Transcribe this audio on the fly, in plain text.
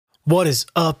What is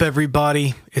up,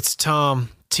 everybody? It's Tom,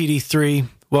 TD3.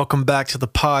 Welcome back to the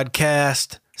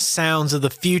podcast, Sounds of the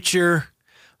Future.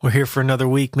 We're here for another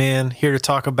week, man. Here to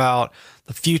talk about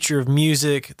the future of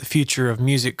music, the future of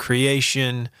music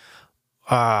creation,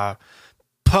 publishing,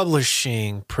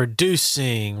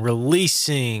 producing,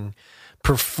 releasing,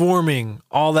 performing,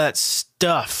 all that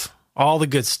stuff, all the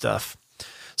good stuff.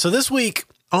 So this week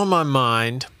on my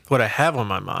mind, what I have on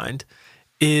my mind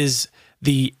is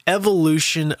the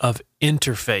evolution of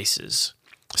interfaces,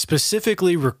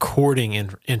 specifically recording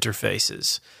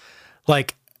interfaces.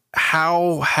 Like,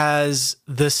 how has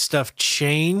this stuff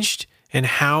changed and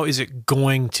how is it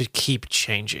going to keep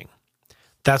changing?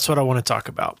 That's what I want to talk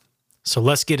about. So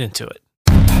let's get into it.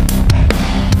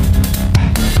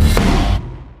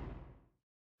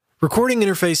 Recording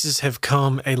interfaces have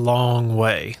come a long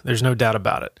way. There's no doubt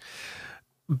about it.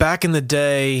 Back in the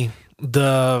day,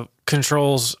 the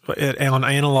controls on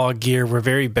analog gear were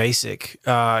very basic.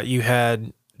 You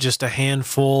had just a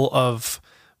handful of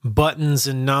buttons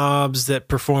and knobs that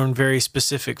performed very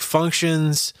specific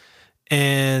functions,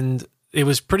 and it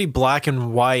was pretty black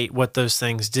and white what those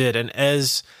things did. And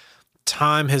as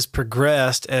time has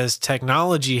progressed, as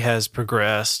technology has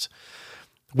progressed,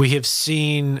 we have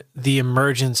seen the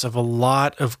emergence of a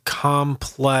lot of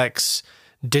complex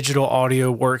digital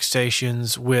audio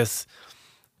workstations with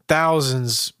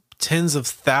thousands, tens of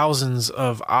thousands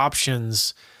of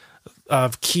options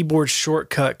of keyboard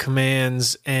shortcut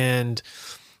commands and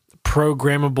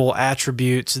programmable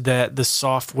attributes that the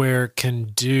software can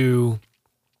do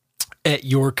at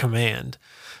your command.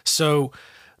 So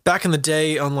back in the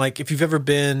day, unlike if you've ever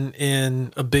been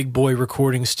in a big boy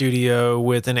recording studio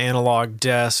with an analog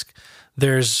desk,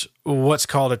 there's what's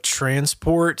called a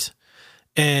transport,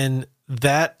 and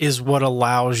that is what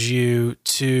allows you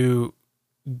to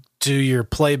do your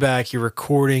playback, your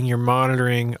recording, your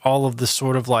monitoring, all of the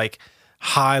sort of like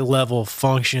high level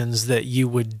functions that you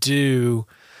would do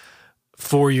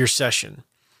for your session.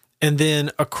 And then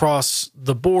across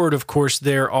the board, of course,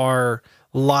 there are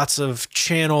lots of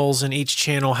channels, and each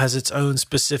channel has its own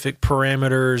specific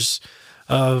parameters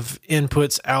of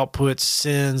inputs, outputs,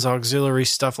 sends, auxiliary,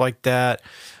 stuff like that,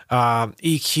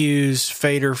 EQs,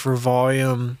 fader for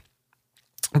volume.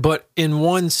 But in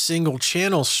one single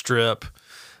channel strip,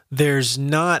 there's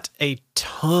not a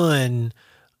ton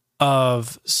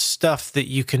of stuff that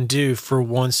you can do for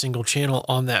one single channel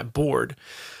on that board.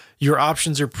 Your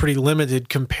options are pretty limited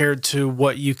compared to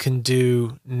what you can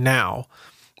do now.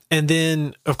 And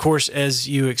then, of course, as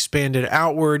you expanded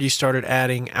outward, you started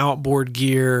adding outboard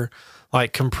gear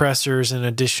like compressors and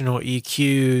additional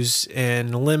EQs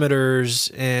and limiters,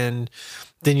 and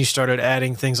then you started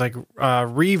adding things like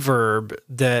reverb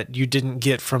that you didn't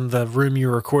get from the room you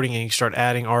were recording in. You start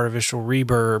adding artificial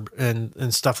reverb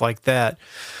and stuff like that.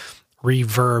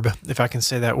 Reverb, if I can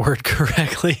say that word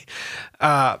correctly.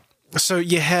 So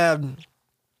you had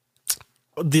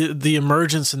the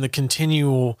emergence and the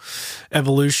continual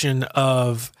evolution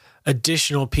of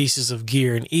additional pieces of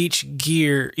gear, and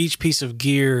each piece of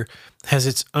gear has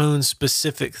its own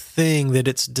specific thing that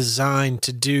it's designed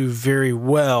to do very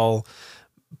well,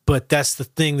 but that's the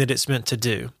thing that it's meant to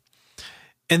do.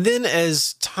 And then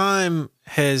as time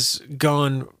has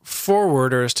gone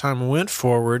forward, or as time went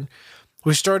forward,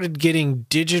 we started getting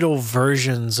digital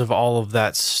versions of all of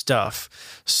that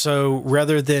stuff. So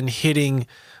rather than hitting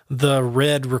the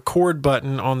red record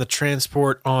button on the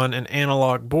transport on an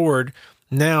analog board,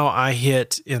 now I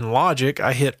hit in Logic,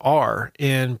 I hit R.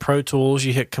 In Pro Tools,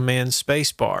 you hit Command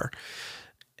Space Bar.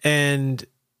 And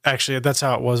actually, that's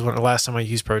how it was when the last time I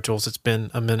used Pro Tools. It's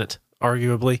been a minute,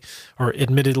 arguably, or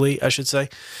admittedly, I should say.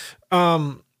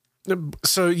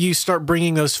 So you start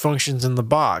bringing those functions in the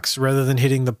box. Rather than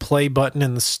hitting the play button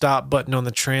and the stop button on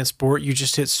the transport, you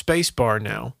just hit spacebar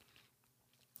now.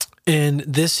 And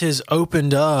this has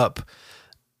opened up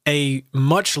a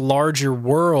much larger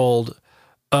world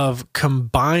of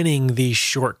combining these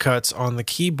shortcuts on the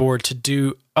keyboard to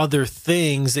do other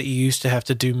things that you used to have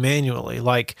to do manually.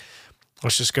 Like,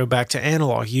 let's just go back to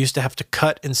analog. You used to have to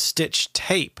cut and stitch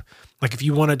tape. Like if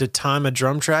you wanted to time a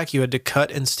drum track, you had to cut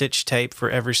and stitch tape for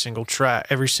every single track,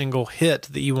 every single hit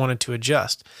that you wanted to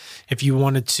adjust. If you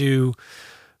wanted to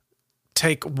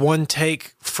take one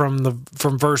take from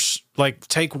verse, like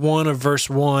take one of verse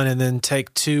 1 and then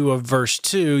take 2 of verse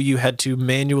 2, you had to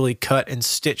manually cut and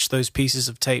stitch those pieces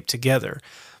of tape together.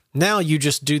 Now you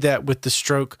just do that with the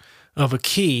stroke of a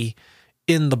key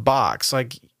in the box.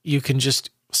 Like you can just,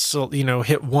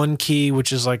 hit one key,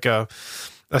 which is like a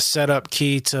setup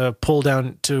key to pull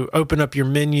down to open up your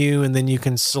menu, and then you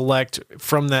can select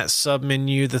from that sub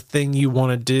menu the thing you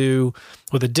want to do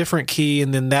with a different key,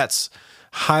 and then that's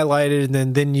highlighted,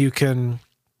 and then you can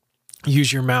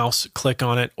use your mouse, click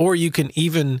on it, or you can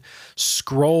even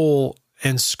scroll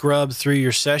and scrub through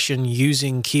your session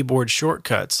using keyboard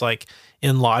shortcuts. Like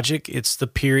in Logic, it's the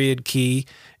period key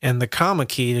and the comma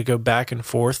key to go back and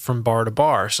forth from bar to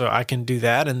bar. So I can do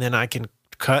that, and then I can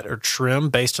cut or trim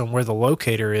based on where the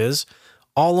locator is,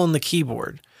 all on the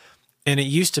keyboard. And it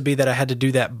used to be that I had to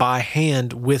do that by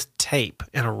hand with tape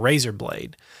and a razor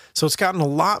blade. So it's gotten a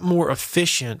lot more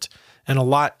efficient and a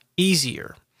lot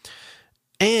easier.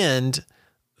 And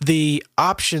the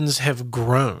options have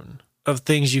grown of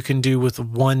things you can do with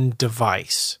one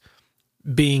device,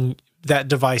 being that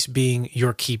device being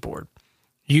your keyboard.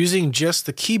 Using just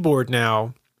the keyboard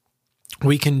now,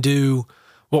 we can do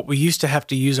what we used to have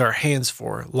to use our hands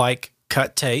for, like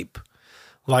cut tape,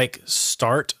 like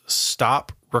start,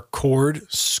 stop, record,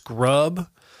 scrub,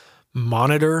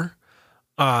 monitor.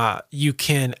 You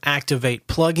can activate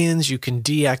plugins. You can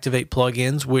deactivate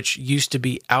plugins, which used to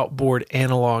be outboard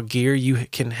analog gear. You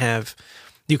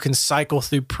can cycle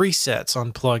through presets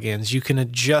on plugins. You can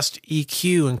adjust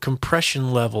EQ and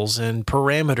compression levels and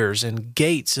parameters and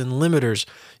gates and limiters.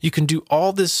 You can do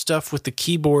all this stuff with the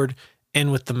keyboard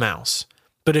and with the mouse.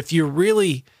 But if you're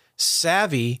really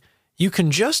savvy, you can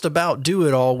just about do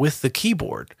it all with the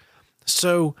keyboard.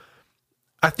 So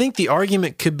I think the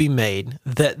argument could be made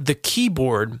that the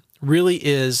keyboard really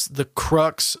is the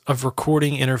crux of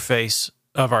recording interface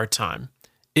of our time.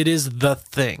 It is the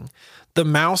thing. The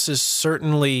mouse is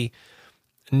certainly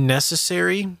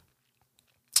necessary,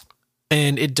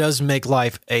 and it does make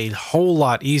life a whole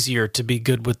lot easier to be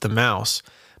good with the mouse.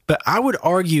 But I would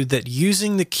argue that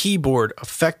using the keyboard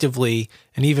effectively,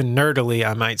 and even nerdily,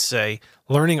 I might say,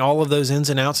 learning all of those ins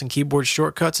and outs and keyboard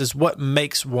shortcuts is what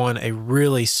makes one a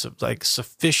really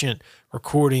sufficient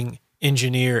recording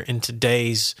engineer in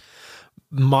today's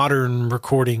modern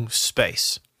recording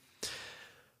space.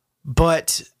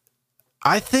 But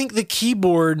I think the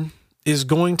keyboard is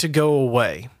going to go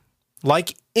away.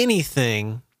 Like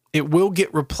anything, it will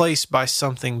get replaced by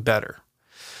something better.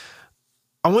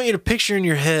 I want you to picture in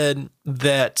your head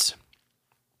that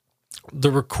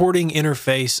the recording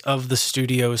interface of the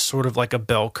studio is sort of like a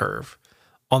bell curve.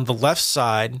 On the left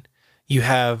side, you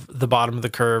have the bottom of the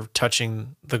curve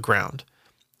touching the ground.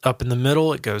 Up in the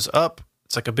middle, it goes up.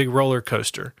 It's like a big roller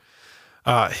coaster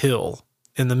hill.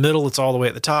 In the middle, it's all the way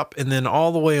at the top. And then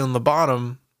all the way on the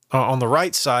bottom, on the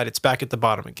right side, it's back at the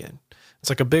bottom again. It's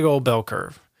like a big old bell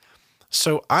curve.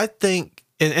 So I think,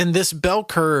 and this bell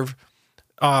curve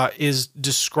is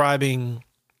describing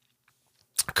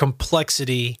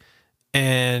complexity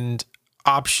and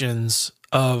options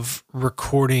of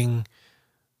recording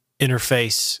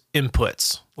interface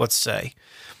inputs, let's say.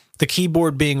 The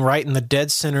keyboard being right in the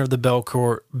dead center of the bell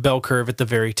curve at the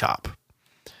very top.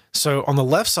 So on the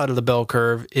left side of the bell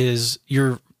curve is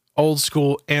your old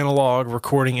school analog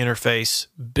recording interface,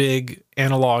 big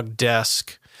analog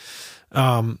desk.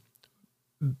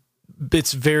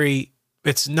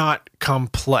 It's not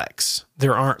complex.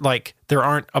 There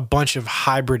aren't a bunch of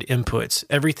hybrid inputs.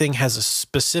 Everything has a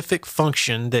specific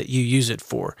function that you use it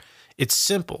for. It's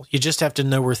simple. You just have to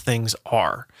know where things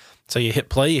are. So you hit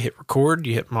play, you hit record,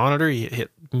 you hit monitor, you hit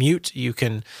mute. You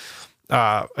can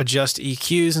adjust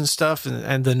EQs and stuff,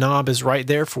 and the knob is right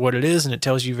there for what it is, and it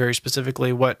tells you very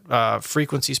specifically what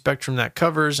frequency spectrum that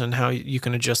covers and how you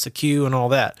can adjust the Q and all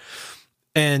that.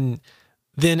 And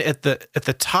then at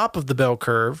the top of the bell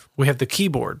curve, we have the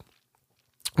keyboard,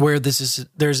 where there's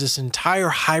this entire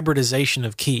hybridization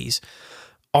of keys.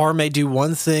 R may do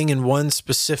one thing in one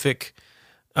specific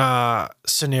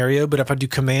scenario, but if I do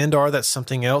Command R, that's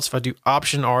something else. If I do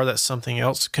Option R, that's something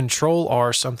else. Control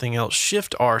R, something else.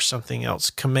 Shift R, something else.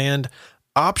 Command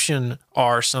Option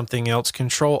R, something else.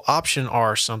 Control Option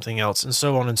R, something else, and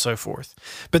so on and so forth.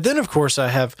 But then, of course, I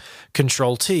have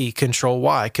Control T, Control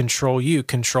Y, Control U,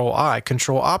 Control I,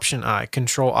 Control Option I,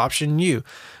 Control Option U,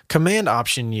 Command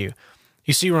Option U.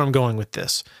 You see where I'm going with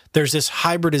this? There's this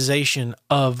hybridization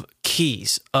of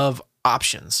keys, of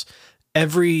options.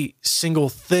 Every single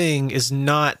thing is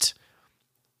not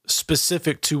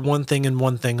specific to one thing and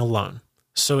one thing alone.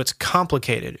 So it's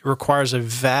complicated. It requires a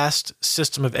vast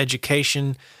system of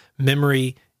education,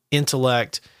 memory,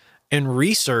 intellect, and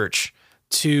research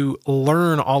to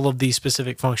learn all of these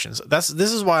specific functions. This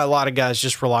is why a lot of guys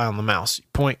just rely on the mouse.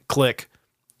 Point, click,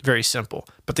 very simple.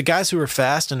 But the guys who are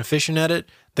fast and efficient at it,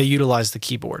 they utilize the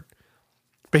keyboard.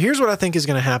 But here's what I think is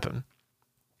going to happen.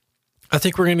 I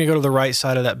think we're going to go to the right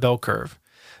side of that bell curve.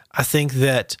 I think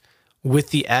that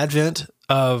with the advent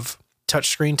of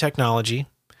touchscreen technology,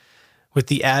 with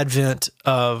the advent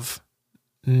of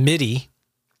MIDI,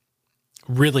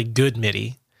 really good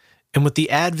MIDI, and with the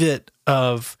advent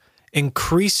of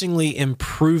increasingly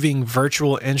improving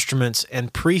virtual instruments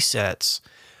and presets,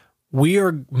 we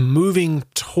are moving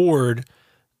toward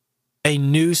a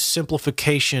new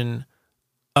simplification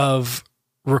of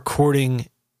recording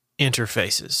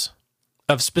interfaces,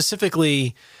 of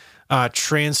specifically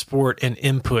transport and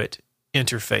input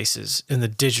interfaces in the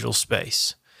digital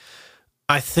space.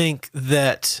 I think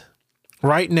that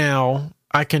right now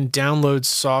I can download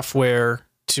software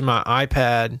to my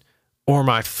iPad or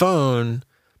my phone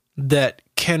that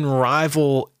can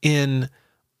rival in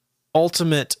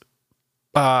ultimate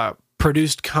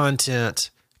produced content,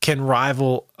 can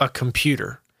rival a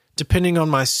computer, depending on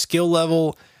my skill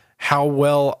level, how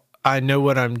well I know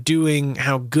what I'm doing,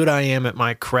 how good I am at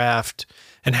my craft,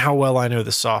 and how well I know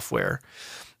the software.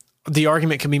 The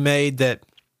argument can be made that,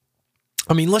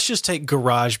 let's just take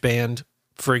GarageBand,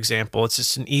 for example. It's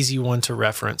just an easy one to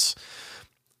reference.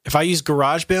 If I use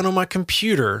GarageBand on my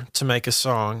computer to make a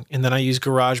song, and then I use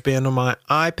GarageBand on my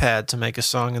iPad to make a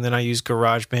song, and then I use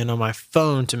GarageBand on my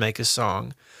phone to make a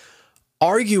song,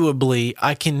 arguably,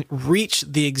 I can reach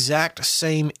the exact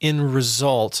same end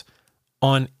result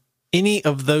on any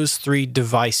of those three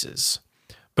devices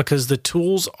because the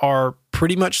tools are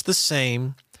pretty much the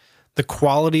same. The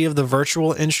quality of the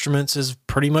virtual instruments is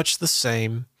pretty much the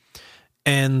same,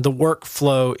 and the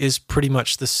workflow is pretty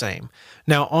much the same.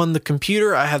 Now, on the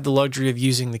computer, I have the luxury of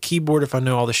using the keyboard if I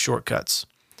know all the shortcuts.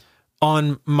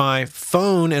 On my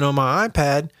phone and on my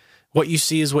iPad, what you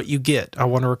see is what you get. I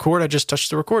want to record, I just touch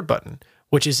the record button,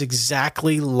 which is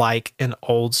exactly like an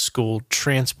old school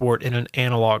transport in an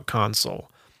analog console.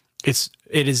 It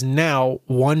is now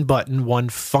one button, one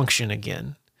function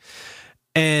again.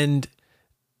 And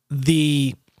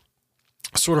the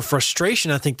sort of frustration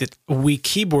I think that we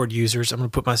keyboard users, I'm going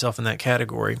to put myself in that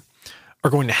category, are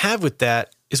going to have with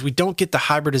that is we don't get the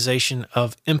hybridization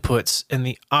of inputs and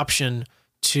the option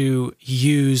to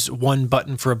use one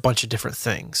button for a bunch of different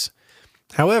things.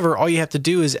 However, all you have to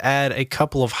do is add a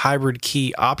couple of hybrid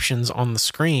key options on the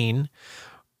screen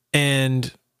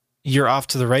and you're off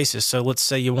to the races. So let's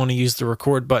say you want to use the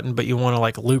record button, but you want to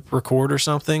like loop record or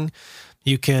something.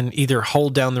 You can either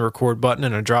hold down the record button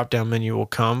and a drop-down menu will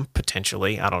come,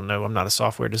 potentially. I don't know. I'm not a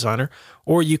software designer.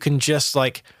 Or you can just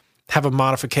like have a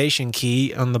modification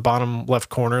key on the bottom left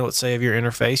corner, let's say, of your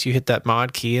interface. You hit that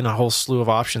mod key and a whole slew of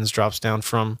options drops down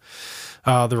from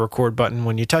the record button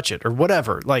when you touch it or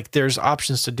whatever. Like there's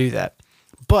options to do that.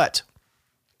 But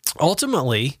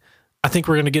ultimately, I think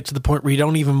we're going to get to the point where you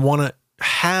don't even want to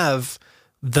have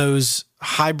those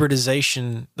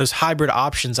hybridization, those hybrid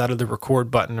options out of the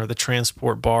record button or the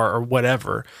transport bar or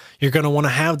whatever. You're going to want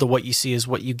to have the what you see is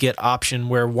what you get option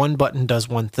where one button does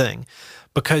one thing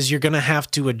because you're going to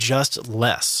have to adjust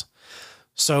less.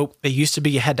 So it used to be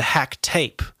you had to hack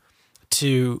tape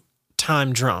to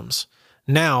time drums.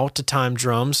 Now to time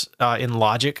drums in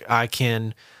Logic, I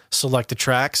can select the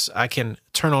tracks, I can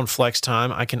turn on flex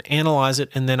time, I can analyze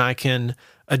it, and then I can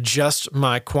adjust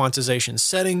my quantization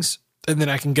settings, and then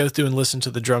I can go through and listen to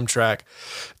the drum track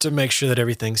to make sure that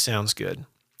everything sounds good.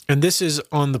 And this is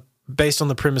based on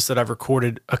the premise that I've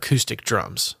recorded acoustic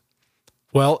drums.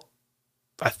 Well,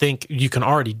 I think you can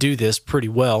already do this pretty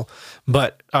well,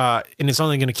 but and it's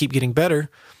only going to keep getting better.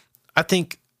 I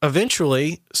think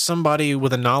eventually somebody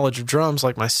with a knowledge of drums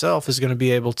like myself is going to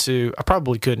be able to, I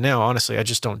probably could now, honestly, I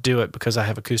just don't do it because I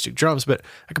have acoustic drums, but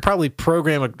I could probably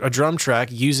program a drum track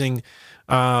using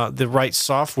the right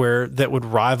software that would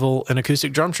rival an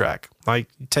acoustic drum track. Like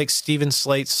take Steven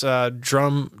Slate's Stephen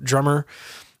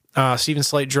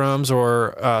Slate drums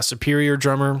or Superior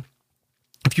Drummer.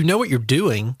 If you know what you're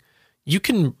doing, you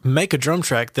can make a drum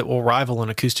track that will rival an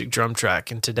acoustic drum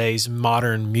track in today's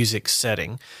modern music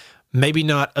setting. Maybe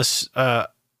not a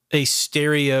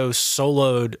stereo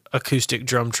soloed acoustic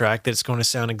drum track that's going to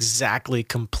sound exactly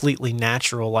completely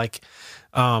natural like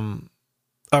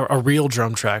a real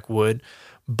drum track would,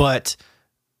 but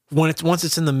once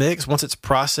it's in the mix, once it's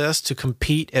processed to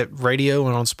compete at radio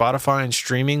and on Spotify and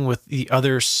streaming with the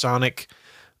other sonic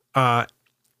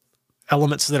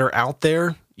elements that are out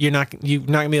there, you're not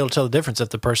gonna be able to tell the difference if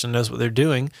the person knows what they're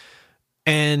doing.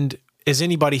 And as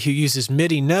anybody who uses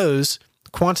MIDI knows,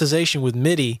 quantization with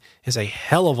MIDI is a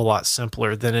hell of a lot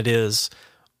simpler than it is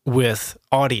with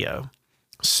audio.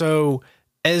 So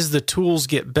as the tools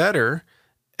get better,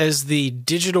 as the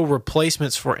digital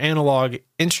replacements for analog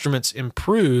instruments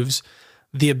improves,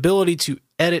 the ability to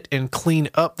edit and clean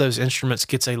up those instruments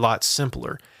gets a lot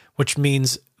simpler, which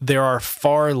means there are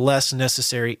far less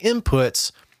necessary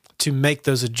inputs to make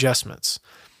those adjustments.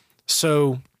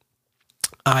 So,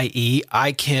 i.e.,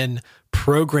 I can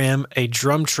program a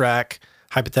drum track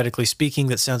hypothetically speaking,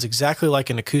 that sounds exactly like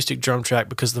an acoustic drum track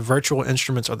because the virtual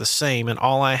instruments are the same and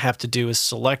all I have to do is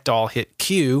select all, hit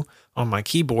Q on my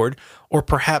keyboard, or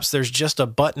perhaps there's just a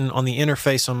button on the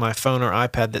interface on my phone or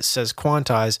iPad that says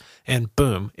quantize, and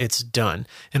boom, it's done.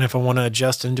 And if I want to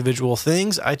adjust individual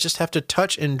things, I just have to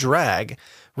touch and drag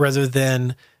rather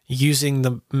than using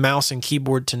the mouse and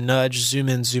keyboard to nudge, zoom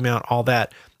in, zoom out, all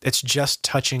that. It's just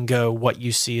touch and go. What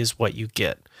you see is what you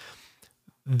get.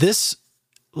 This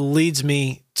leads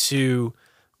me to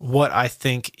what I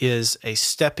think is a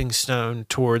stepping stone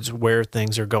towards where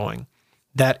things are going.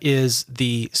 That is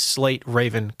the Slate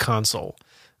Raven console.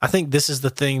 I think this is the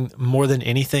thing more than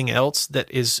anything else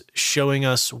that is showing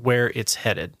us where it's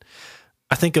headed.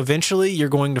 I think eventually you're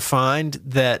going to find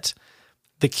that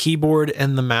the keyboard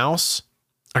and the mouse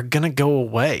are going to go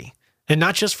away. And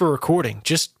not just for recording,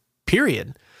 just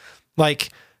period.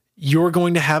 Like, you're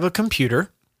going to have a computer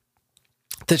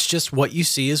that's just what you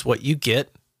see is what you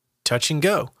get, touch and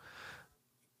go.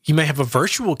 You may have a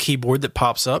virtual keyboard that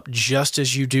pops up just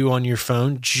as you do on your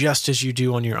phone, just as you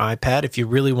do on your iPad if you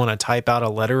really want to type out a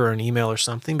letter or an email or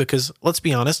something, because let's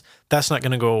be honest, that's not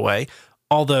going to go away.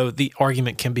 Although the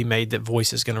argument can be made that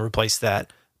voice is going to replace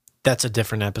that. That's a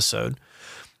different episode.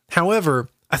 However,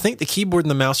 I think the keyboard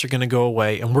and the mouse are going to go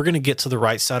away, and we're going to get to the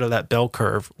right side of that bell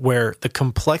curve where the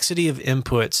complexity of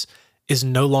inputs is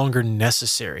no longer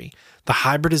necessary. The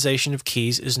hybridization of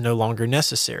keys is no longer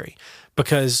necessary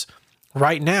because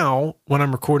right now, when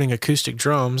I'm recording acoustic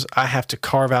drums, I have to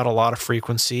carve out a lot of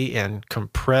frequency and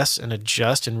compress and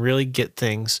adjust and really get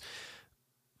things,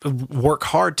 work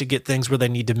hard to get things where they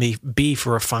need to be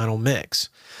for a final mix.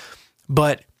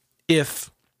 But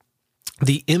if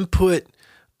the input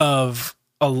of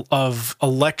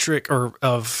electric or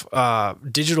of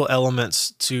digital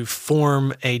elements to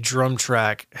form a drum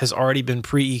track has already been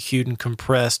pre-EQ'd and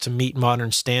compressed to meet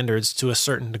modern standards to a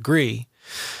certain degree,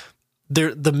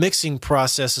 the mixing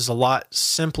process is a lot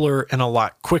simpler and a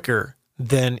lot quicker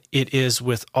than it is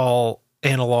with all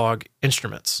analog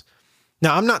instruments.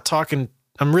 Now,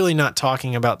 I'm really not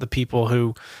talking about the people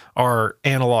who are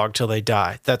analog till they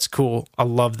die. That's cool. I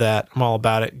love that. I'm all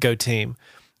about it. Go team.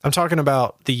 I'm talking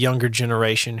about the younger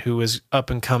generation who is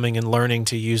up and coming and learning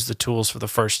to use the tools for the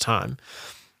first time.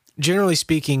 Generally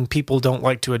speaking, people don't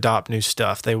like to adopt new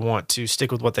stuff. They want to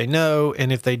stick with what they know,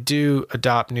 and if they do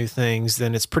adopt new things,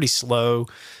 then it's pretty slow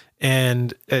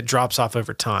and it drops off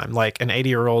over time. Like an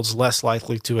 80-year-old's less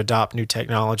likely to adopt new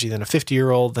technology than a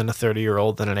 50-year-old, than a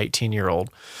 30-year-old, than an 18-year-old.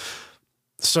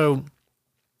 So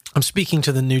I'm speaking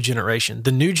to the new generation.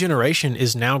 The new generation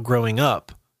is now growing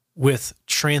up with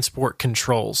transport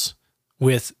controls,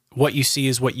 with what you see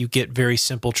is what you get, very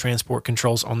simple transport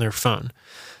controls on their phone.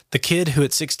 The kid who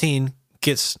at 16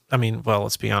 gets,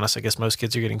 let's be honest, I guess most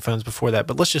kids are getting phones before that,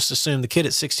 but let's just assume the kid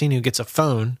at 16 who gets a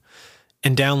phone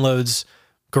and downloads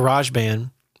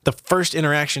GarageBand, the first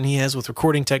interaction he has with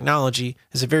recording technology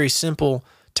is a very simple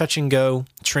touch and go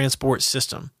transport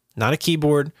system. Not a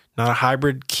keyboard, not a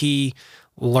hybrid key,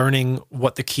 learning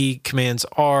what the key commands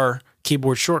are,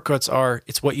 keyboard shortcuts are.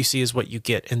 It's what you see is what you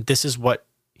get. And this is what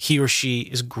he or she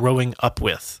is growing up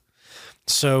with.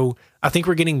 So I think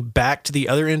we're getting back to the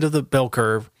other end of the bell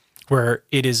curve where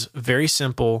it is very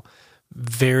simple,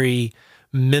 very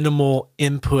minimal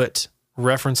input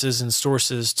references and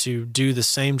sources to do the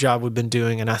same job we've been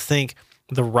doing. And I think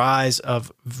the rise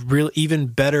of even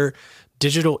better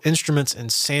digital instruments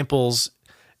and samples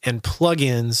and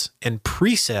plugins and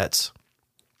presets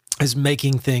is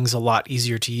making things a lot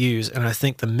easier to use. And I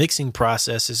think the mixing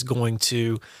process is going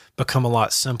to become a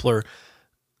lot simpler.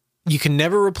 You can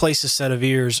never replace a set of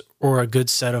ears or a good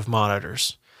set of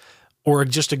monitors or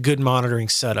just a good monitoring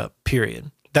setup,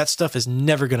 period. That stuff is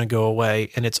never going to go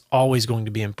away, and it's always going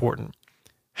to be important.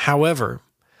 However,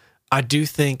 I do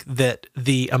think that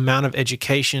the amount of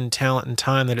education, talent, and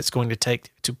time that it's going to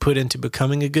take to put into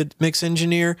becoming a good mix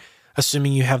engineer,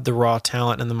 assuming you have the raw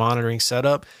talent and the monitoring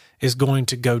setup, is going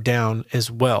to go down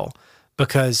as well,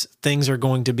 because things are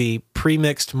going to be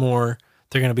pre-mixed more.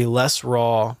 They're going to be less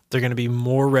raw. They're going to be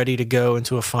more ready to go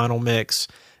into a final mix,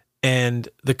 and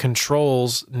the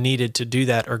controls needed to do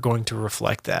that are going to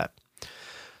reflect that.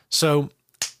 So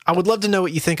I would love to know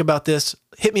what you think about this.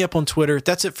 Hit me up on Twitter.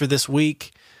 That's it for this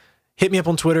week. Hit me up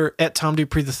on Twitter at Tom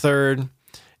Dupree III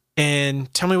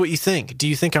and tell me what you think. Do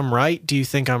you think I'm right? Do you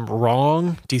think I'm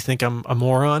wrong? Do you think I'm a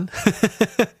moron?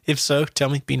 If so, tell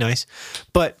me. Be nice.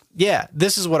 But yeah,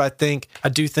 this is what I think. I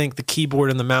do think the keyboard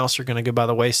and the mouse are going to go by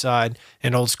the wayside,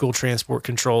 and old school transport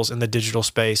controls in the digital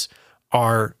space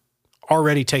are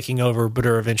already taking over, but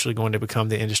are eventually going to become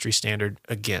the industry standard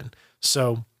again.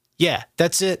 So yeah,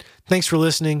 that's it. Thanks for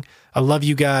listening. I love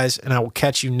you guys, and I will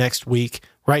catch you next week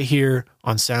right here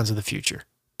on Sounds of the Future.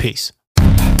 Peace.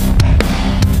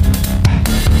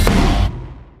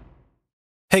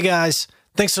 Hey guys,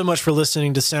 thanks so much for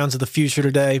listening to Sounds of the Future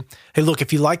today. Hey, look,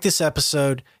 if you like this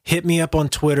episode, hit me up on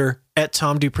Twitter at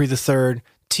Tom Dupree III,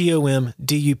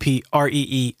 TomDupreeii.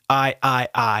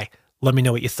 Let me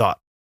know what you thought.